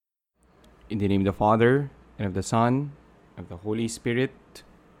In the name of the Father, and of the Son, and of the Holy Spirit.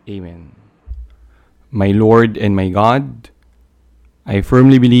 Amen. My Lord and my God, I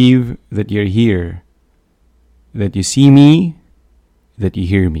firmly believe that you're here, that you see me, that you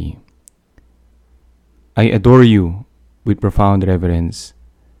hear me. I adore you with profound reverence.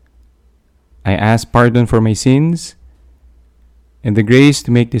 I ask pardon for my sins and the grace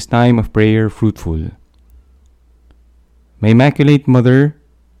to make this time of prayer fruitful. My Immaculate Mother,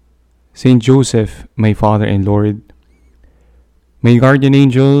 Saint Joseph, my Father and Lord, my guardian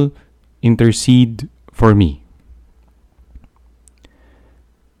angel, intercede for me.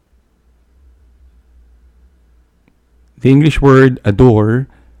 The English word adore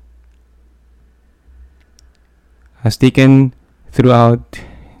has taken throughout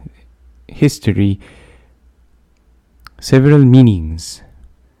history several meanings.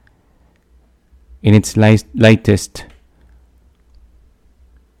 In its lightest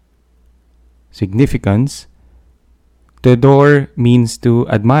significance, to adore means to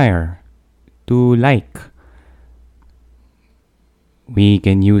admire, to like. We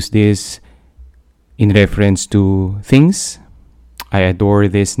can use this in reference to things. I adore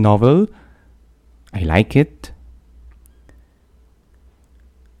this novel. I like it.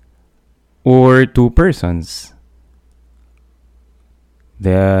 Or to persons.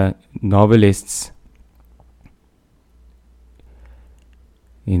 The novelists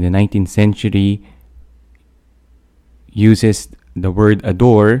in the 19th century uses the word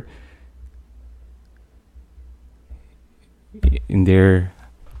adore in their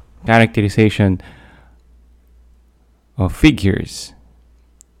characterization of figures.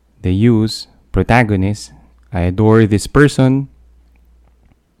 They use protagonist. I adore this person,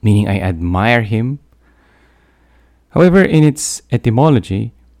 meaning I admire him. However, in its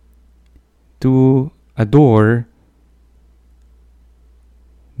etymology, to adore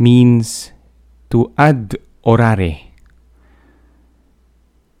means to ad orare,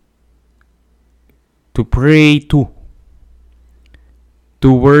 to pray to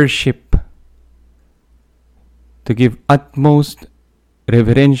worship, to give utmost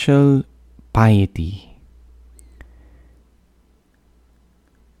reverential piety.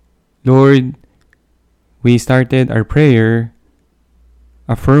 Lord, we started our prayer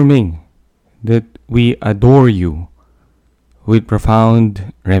affirming that we adore you with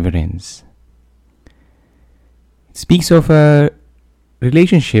profound reverence. It speaks of a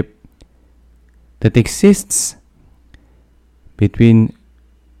relationship that exists between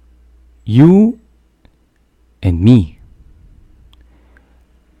you and me.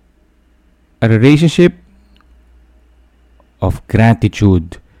 A relationship of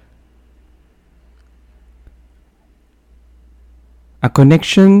gratitude. A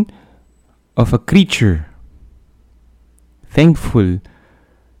connection of a creature thankful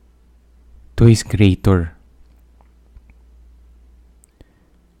to his creator.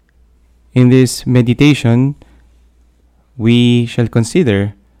 In this meditation, we shall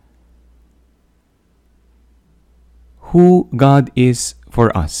consider who God is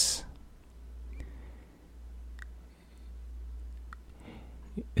for us.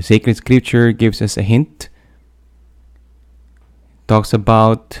 The sacred scripture gives us a hint. Talks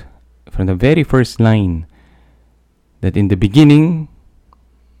about, from the very first line, that in the beginning,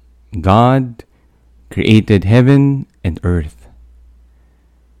 God created heaven and earth.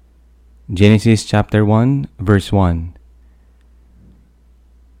 Genesis chapter 1, verse 1.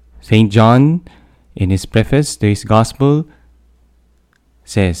 St. John, in his preface to his gospel,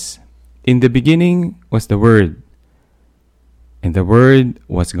 says, "In the beginning was the Word, and the Word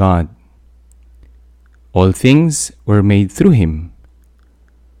was God. All things were made through him.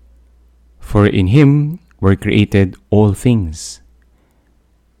 For in him were created all things,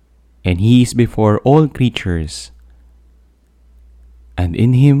 and he is before all creatures, and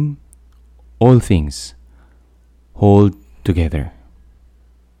in him all things hold together."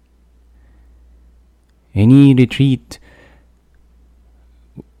 Any retreat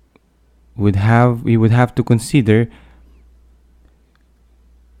we would have to consider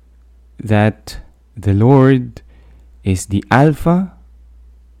that the Lord is the Alpha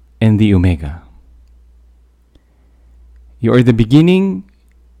and the Omega. You are the beginning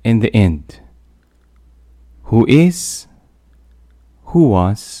and the end. Who is, who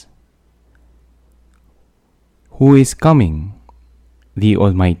was, who is coming, the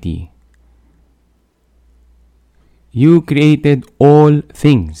Almighty. You created all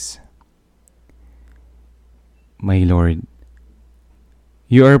things. My Lord,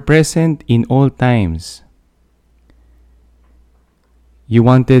 you are present in all times. You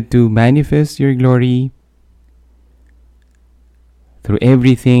wanted to manifest your glory through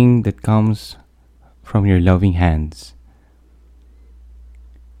everything that comes from your loving hands.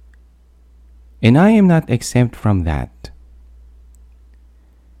 And I am not exempt from that.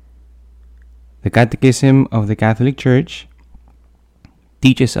 The Catechism of the Catholic Church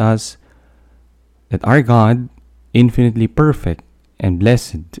teaches us that our God, infinitely perfect and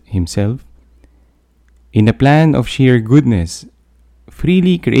blessed Himself, in a plan of sheer goodness,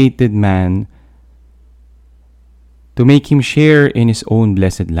 freely created man to make him share in His own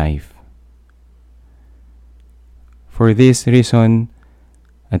blessed life. For this reason,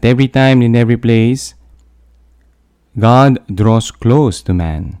 at every time and in every place, God draws close to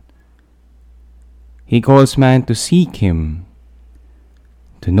man. He calls man to seek Him,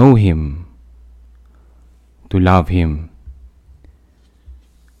 to know Him, to love Him.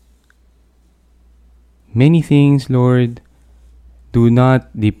 Many things, Lord, do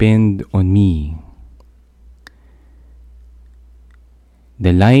not depend on me.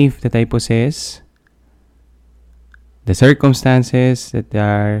 The life that I possess, the circumstances that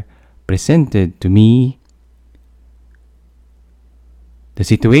are presented to me, the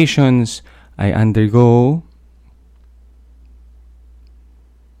situations I undergo,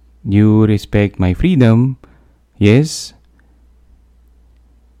 you respect my freedom, yes,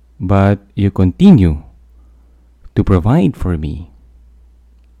 but you continue to provide for me,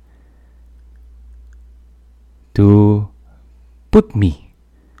 to put me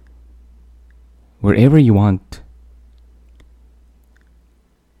wherever you want.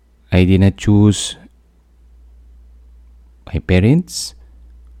 I did not choose my parents,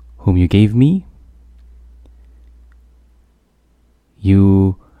 whom you gave me.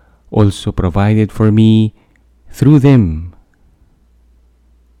 You also provided for me through them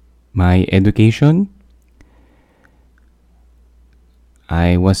my education.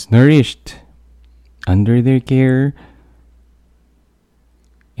 I was nourished under their care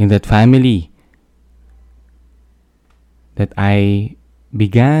in that family that I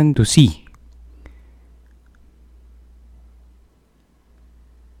began to see,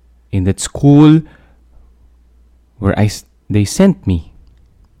 in that school where they sent me,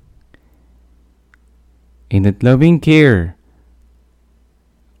 in that loving care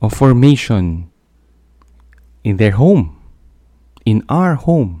of formation in their home, in our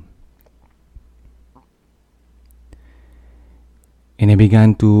home. And I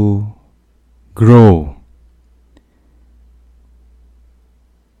began to grow,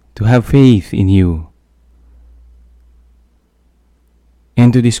 to have faith in you,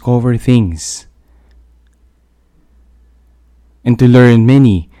 and to discover things, and to learn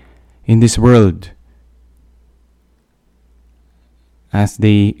many in this world as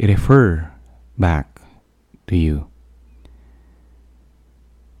they refer back to you.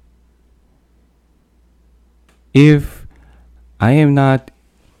 If I am not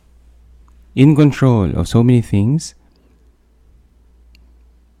in control of so many things,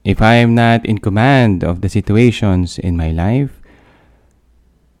 if I am not in command of the situations in my life,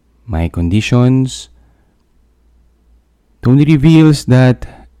 my conditions, it only reveals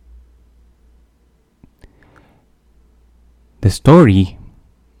that the story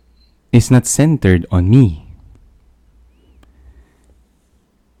is not centered on me.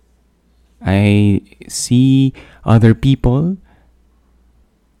 I see other people,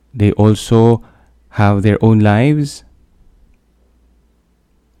 they also have their own lives,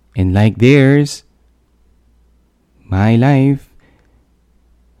 and like theirs, my life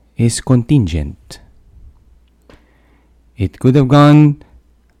is contingent. It could have gone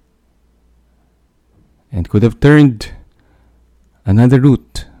and could have turned another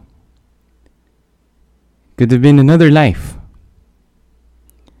route. Could have been another life.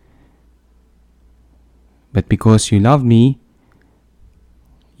 But because you love me,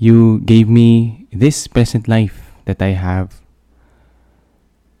 you gave me this present life that I have.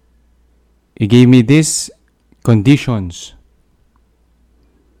 You gave me these conditions.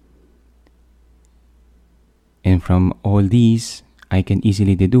 And from all these, I can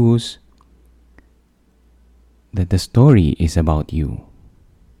easily deduce that the story is about you.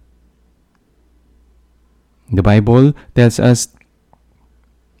 The Bible tells us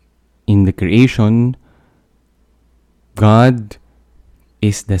in the creation, God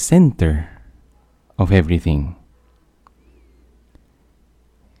is the center of everything.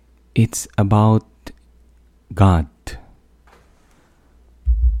 It's about God.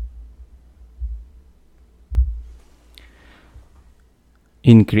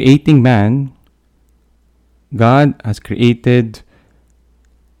 In creating man, God has created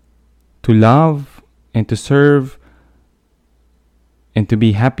to love and to serve and to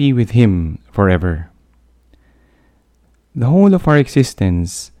be happy with Him forever. The whole of our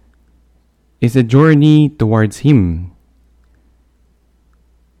existence is a journey towards Him.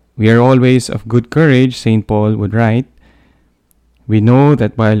 We are always of good courage, St. Paul would write. We know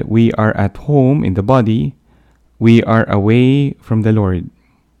that while we are at home in the body, we are away from the Lord.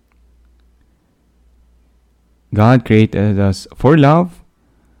 God created us for love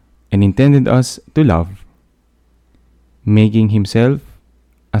and intended us to love, making Himself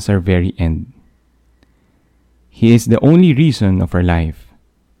as our very end. He is the only reason of our life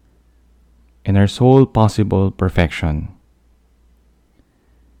and our sole possible perfection.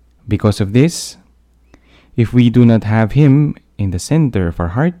 Because of this, if we do not have Him in the center of our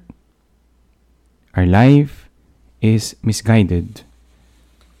heart, our life is misguided,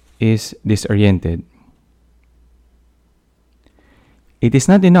 is disoriented. It is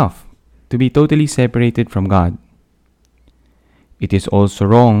not enough to be totally separated from God. It is also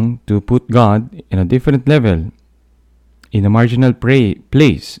wrong to put God in a different level, in a marginal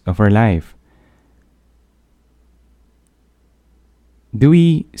place of our life. Do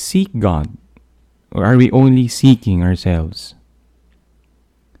we seek God, or are we only seeking ourselves?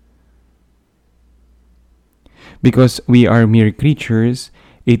 Because we are mere creatures,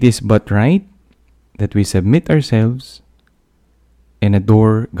 it is but right that we submit ourselves and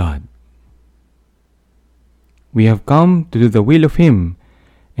adore God. We have come to do the will of Him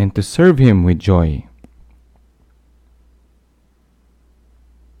and to serve Him with joy.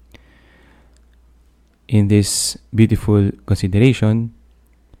 In this beautiful consideration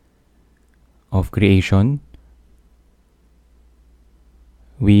of creation,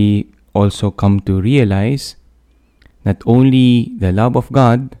 we also come to realize not only the love of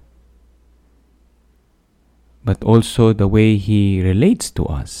God, but also the way He relates to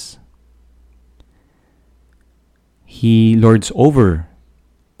us. He lords over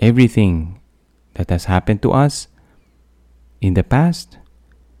everything that has happened to us in the past,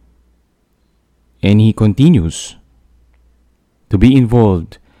 and He continues to be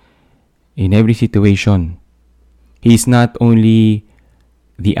involved in every situation. He is not only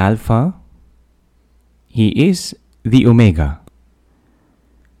the Alpha, He is the Omega.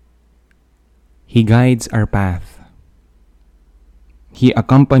 He guides our path. He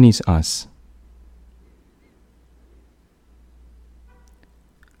accompanies us.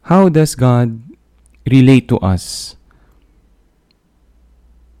 How does God relate to us?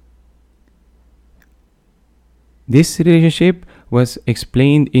 This relationship was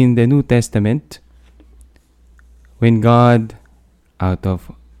explained in the New Testament when God, out of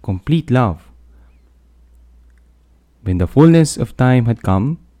complete love, when the fullness of time had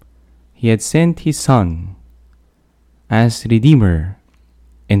come, He had sent His Son as Redeemer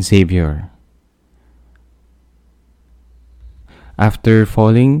and Savior. After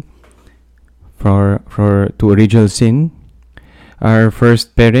falling to original sin, our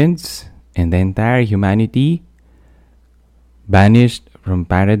first parents and the entire humanity banished from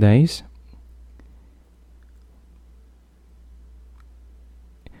paradise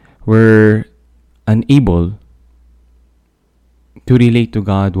were unable to relate to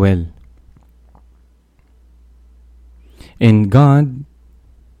God well. And God,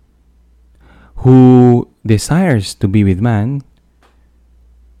 who desires to be with man,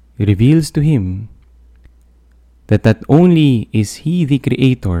 reveals to him that not only is He the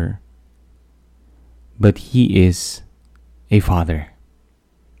Creator, but He is a Father.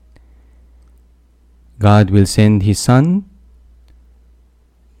 God will send His Son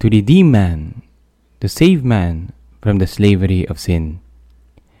to redeem man, to save man from the slavery of sin.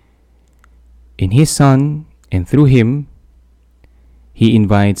 In His Son and through Him, He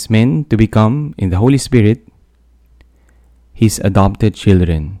invites men to become, in the Holy Spirit, His adopted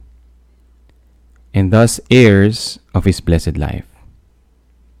children, and thus heirs of His blessed life.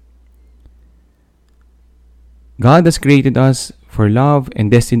 God has created us for love and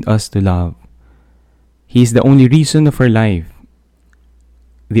destined us to love. He is the only reason of our life,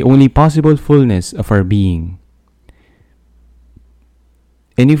 the only possible fullness of our being.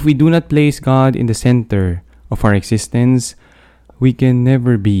 And if we do not place God in the center of our existence, we can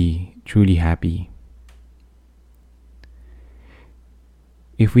never be truly happy.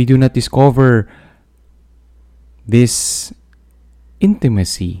 If we do not discover this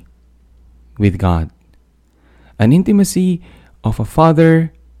intimacy with God, an intimacy of a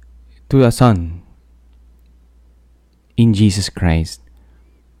father to a son in Jesus Christ,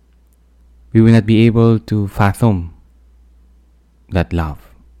 we will not be able to fathom that love.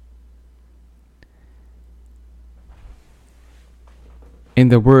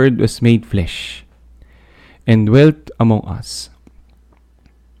 And the Word was made flesh and dwelt among us.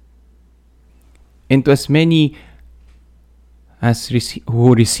 And to as many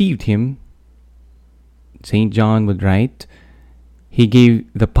who received him, St. John would write, he gave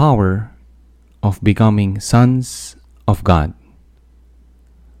the power of becoming sons of God.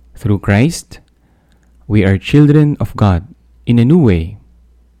 Through Christ, we are children of God in a new way,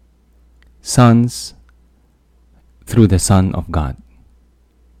 sons through the Son of God.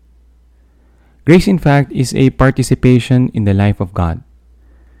 Grace, in fact, is a participation in the life of God.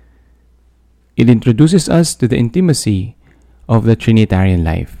 It introduces us to the intimacy of the Trinitarian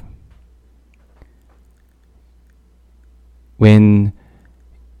life. When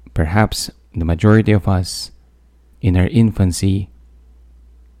perhaps the majority of us in our infancy,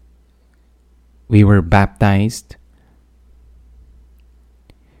 we were baptized,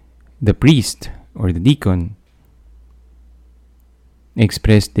 the priest or the deacon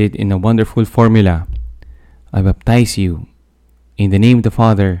expressed it in a wonderful formula. I baptize you in the name of the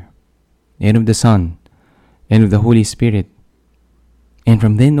Father, and of the Son, and of the Holy Spirit. And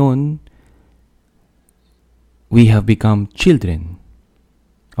from then on, we have become children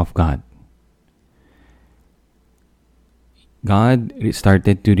of God. God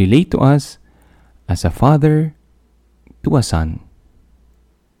started to relate to us as a father to a son.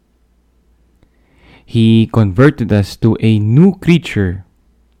 He converted us to a new creature,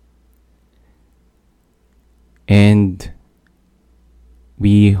 and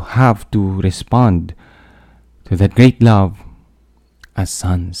we have to respond to that great love as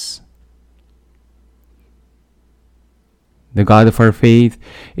sons. The God of our faith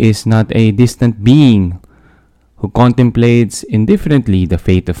is not a distant being who contemplates indifferently the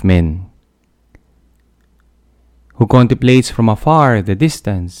fate of men, who contemplates from afar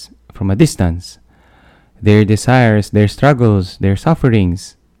from a distance, their desires, their struggles, their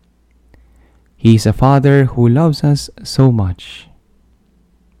sufferings. He is a Father who loves us so much.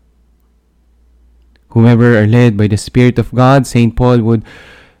 Whomever are led by the Spirit of God, St. Paul would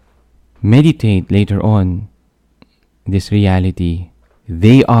meditate later on this reality.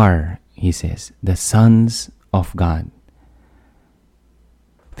 They are, he says, the sons of God.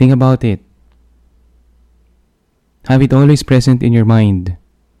 Think about it. Have it always present in your mind.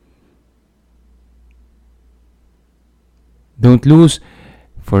 Don't lose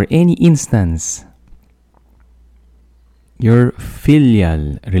for any instance your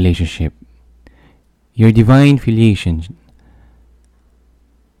filial relationship, your divine filiation,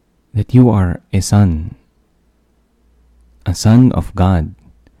 that you are a son of God.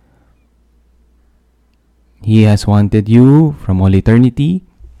 He has wanted you from all eternity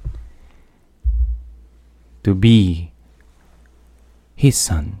to be His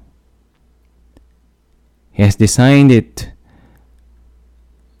son. He has designed it,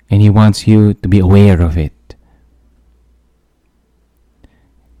 and He wants you to be aware of it.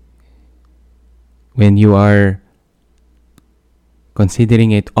 When you are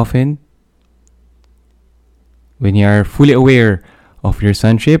considering it often, when you are fully aware of your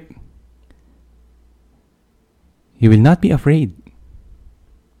sonship, you will not be afraid.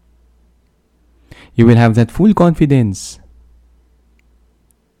 You will have that full confidence.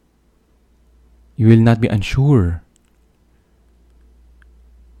 You will not be unsure.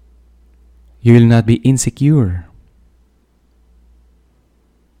 You will not be insecure.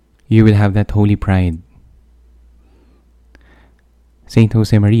 You will have that holy pride. Saint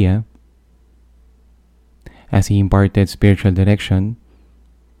Josemaria, as he imparted spiritual direction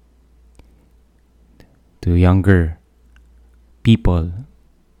to younger people,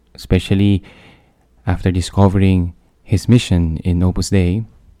 especially after discovering his mission in Opus Dei,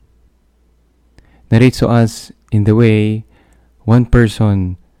 narrates to us in the way one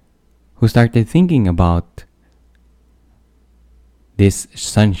person who started thinking about this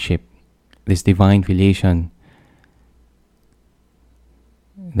sonship, this divine filiation.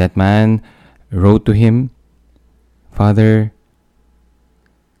 That man wrote to him, Father,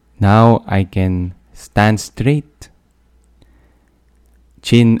 now I can stand straight,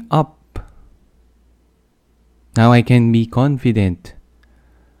 chin up. Now I can be confident.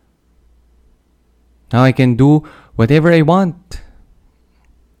 Now I can do whatever I want.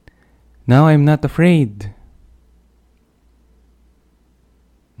 Now I'm not afraid.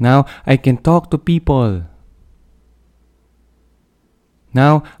 Now I can talk to people.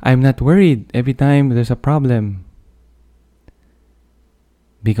 Now I'm not worried every time there's a problem,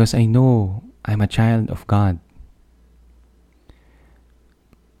 because I know I'm a child of God.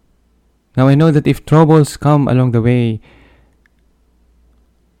 Now I know that if troubles come along the way,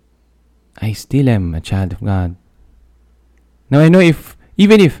 I still am a child of God. Now I know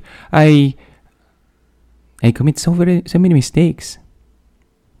even if I commit so many mistakes,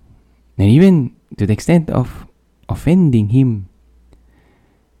 and even to the extent of offending Him,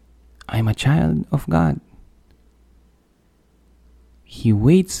 I'm a child of God. He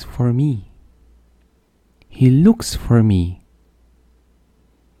waits for me. He looks for me.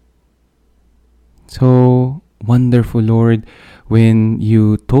 So wonderful, Lord, when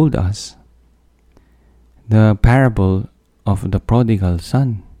you told us the parable of the prodigal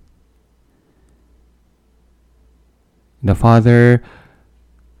son. The father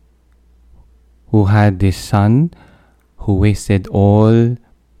who had this son who wasted all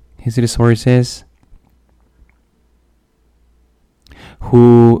his resources,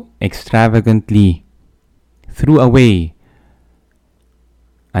 who extravagantly threw away,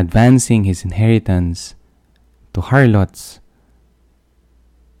 advancing his inheritance to harlots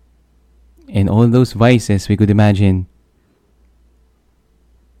and all those vices we could imagine.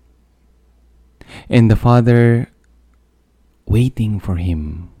 And the father waiting for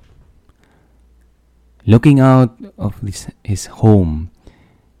him, looking out of his home,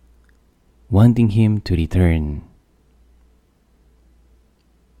 wanting him to return,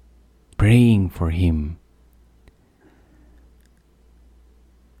 praying for him,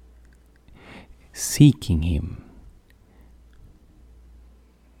 seeking him.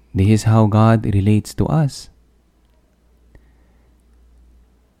 This is how God relates to us.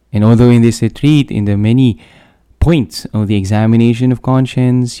 And although in this retreat, in the many points of the examination of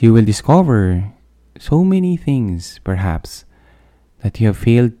conscience, you will discover so many things, perhaps, that you have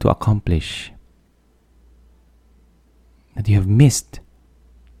failed to accomplish, that you have missed.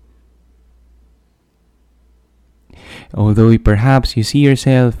 Although perhaps you see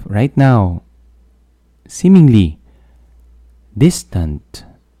yourself right now seemingly distant,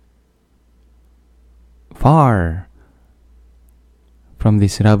 far from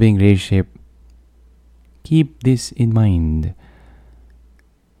this loving relationship, keep this in mind.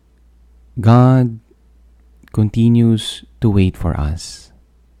 God continues to wait for us.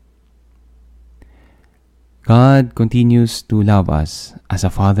 God continues to love us as a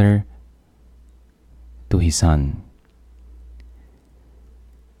father to his son.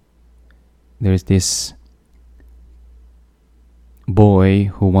 There's this boy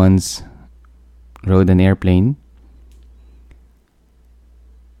who once rode an airplane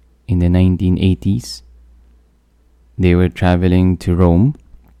in the 1980s. They were traveling to Rome,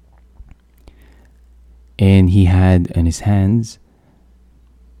 and he had in his hands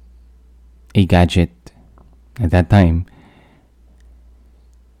a gadget. At that time,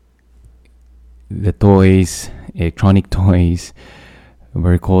 the toys, electronic toys,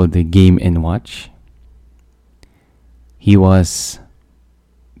 were called the Game & Watch. He was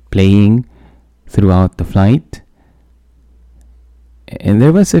playing throughout the flight, and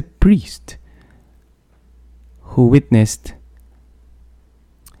there was a priest who witnessed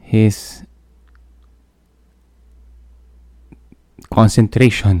his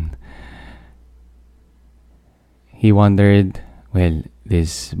concentration. He wondered, well,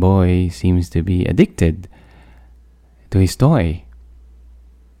 this boy seems to be addicted to his toy.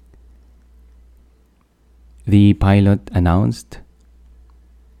 The pilot announced,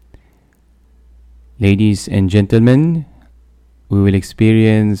 "Ladies and gentlemen, we will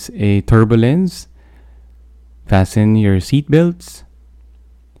experience a turbulence. Fasten your seatbelts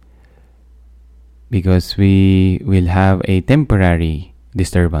because we will have a temporary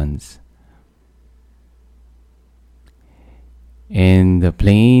disturbance." And the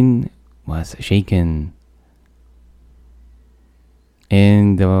plane was shaken,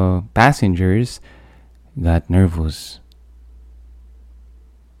 and the passengers got nervous.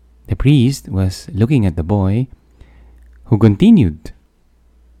 The priest was looking at the boy, who continued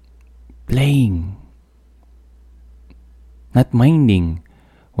playing, not minding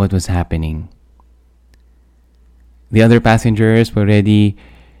what was happening. The other passengers were already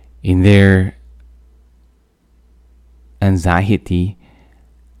in their anxiety,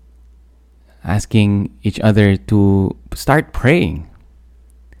 asking each other to start praying.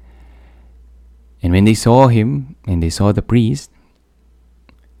 And when they saw him and they saw the priest,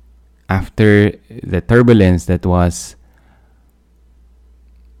 after the turbulence that was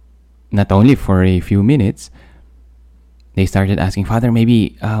not only for a few minutes, they started asking, "Father,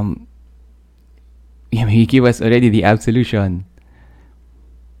 maybe he give us already the absolution."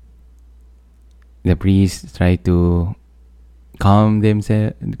 The priest tried to calm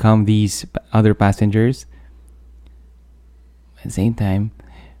these other passengers. At the same time,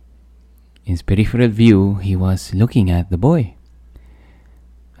 in his peripheral view, he was looking at the boy.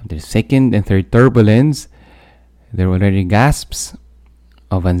 After the second and third turbulence, there were already gasps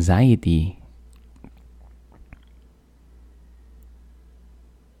of anxiety.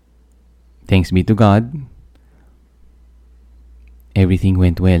 Thanks be to God, Everything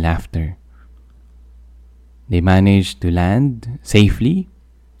went well after. They managed to land safely,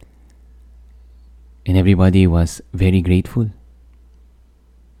 and everybody was very grateful.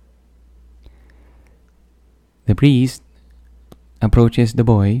 The priest approaches the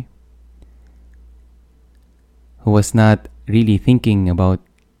boy, who was not really thinking about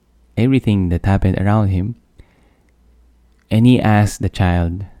everything that happened around him, and he asked the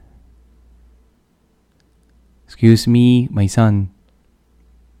child, "Excuse me, my son."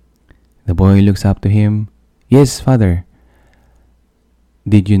 The boy looks up to him. "Yes, father.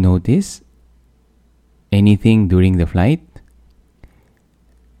 Did you notice anything during the flight?"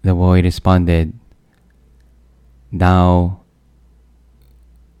 The boy responded, now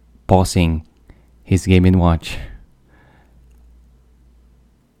pausing his Game and Watch.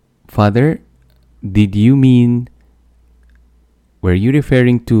 "Father, did you mean, were you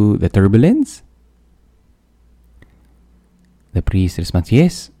referring to the turbulence?" The priest responds,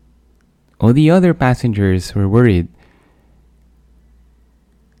 "Yes. All the other passengers were worried.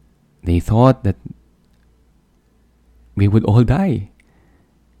 They thought that we would all die.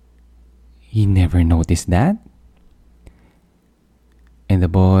 You never noticed that?" And the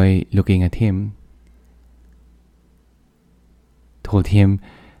boy, looking at him, told him,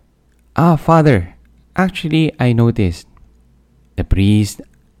 "Father, actually I noticed." The priest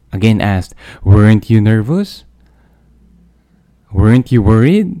again asked, "Weren't you nervous? Weren't you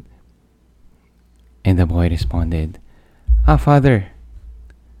worried?" And the boy responded, "Father,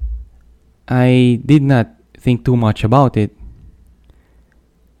 I did not think too much about it.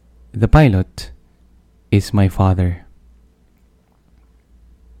 The pilot is my father."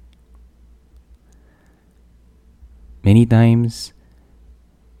 Many times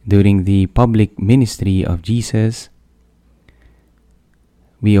during the public ministry of Jesus,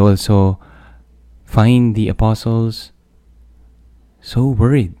 we also find the apostles so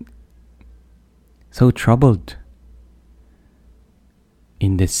worried, so troubled.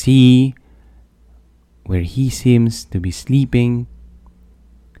 In the sea, where he seems to be sleeping,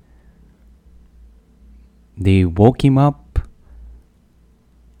 they woke him up.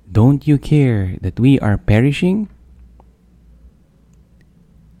 "Don't you care that we are perishing?"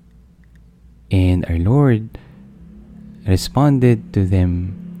 And our Lord responded to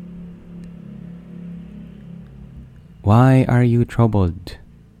them, "Why are you troubled?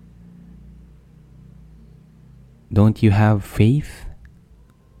 Don't you have faith?"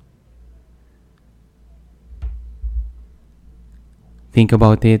 Think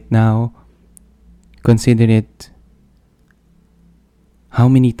about it now. Consider it.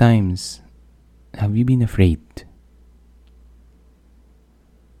 How many times have you been afraid?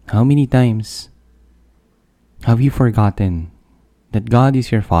 How many times have you forgotten that God is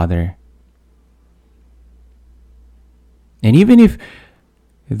your Father? And even if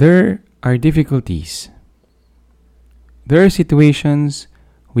there are difficulties, there are situations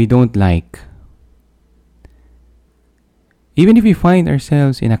we don't like, even if we find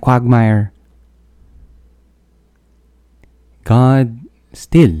ourselves in a quagmire, God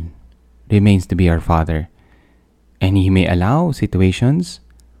still remains to be our Father. And He may allow situations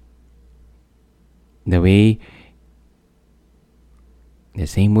the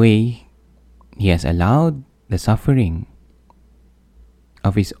same way He has allowed the suffering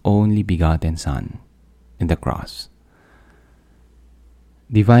of His only begotten Son in the cross.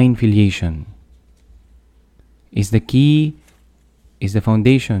 Divine filiation is the key, is the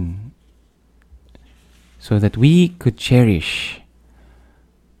foundation, so that we could cherish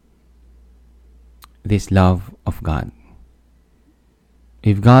this love of God.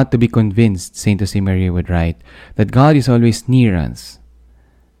 We've got to be convinced, Saint Josemaria would write, that God is always near us.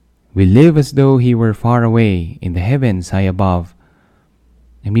 We live as though He were far away in the heavens high above,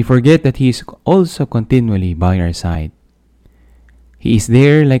 and we forget that He is also continually by our side. He is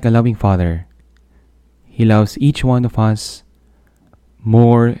there like a loving Father. He loves each one of us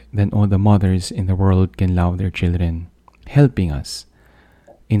more than all the mothers in the world can love their children, helping us,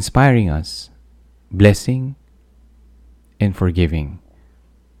 inspiring us, blessing, and forgiving.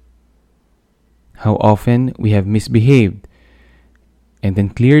 How often we have misbehaved and then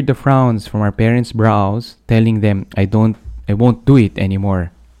cleared the frowns from our parents' brows, telling them, I won't do it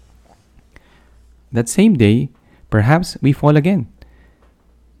anymore. That same day, perhaps we fall again.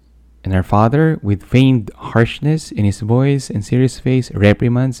 And our Father, with feigned harshness in His voice and serious face,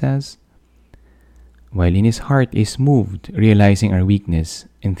 reprimands us, while in His heart is moved, realizing our weakness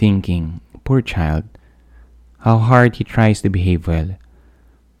and thinking, poor child, how hard he tries to behave well.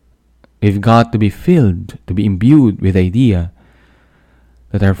 We've got to be filled, to be imbued with the idea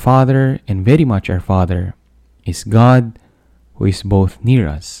that our Father, and very much our Father, is God who is both near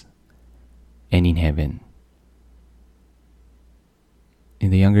us and in heaven.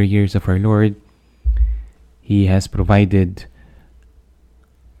 In the younger years of our Lord, He has provided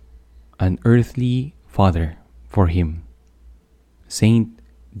an earthly father for him, Saint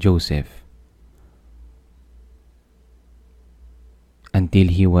Joseph, until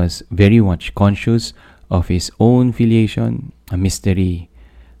he was very much conscious of his own filiation, a mystery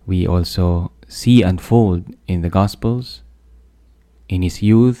we also see unfold in the Gospels. In his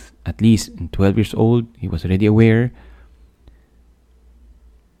youth, at least in 12 years old, he was already aware.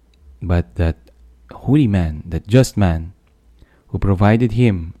 But that holy man, that just man, who provided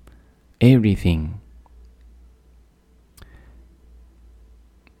him everything,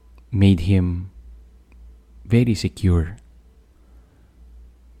 made him very secure,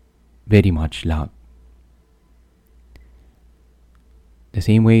 very much loved. The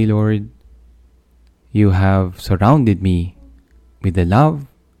same way, Lord, you have surrounded me with the love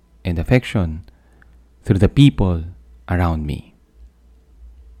and affection through the people around me.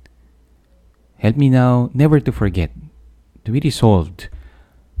 Help me now never to forget, to be resolved,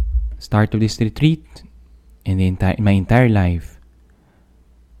 start of this retreat and my entire life,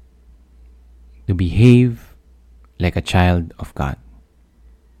 to behave like a child of God.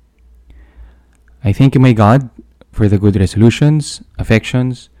 I thank you, my God, for the good resolutions,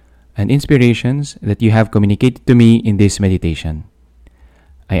 affections, and inspirations that you have communicated to me in this meditation.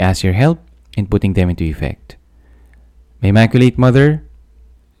 I ask your help in putting them into effect. My Immaculate Mother,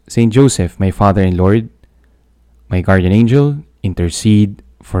 Saint Joseph, my Father and Lord, my guardian angel, intercede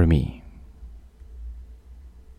for me.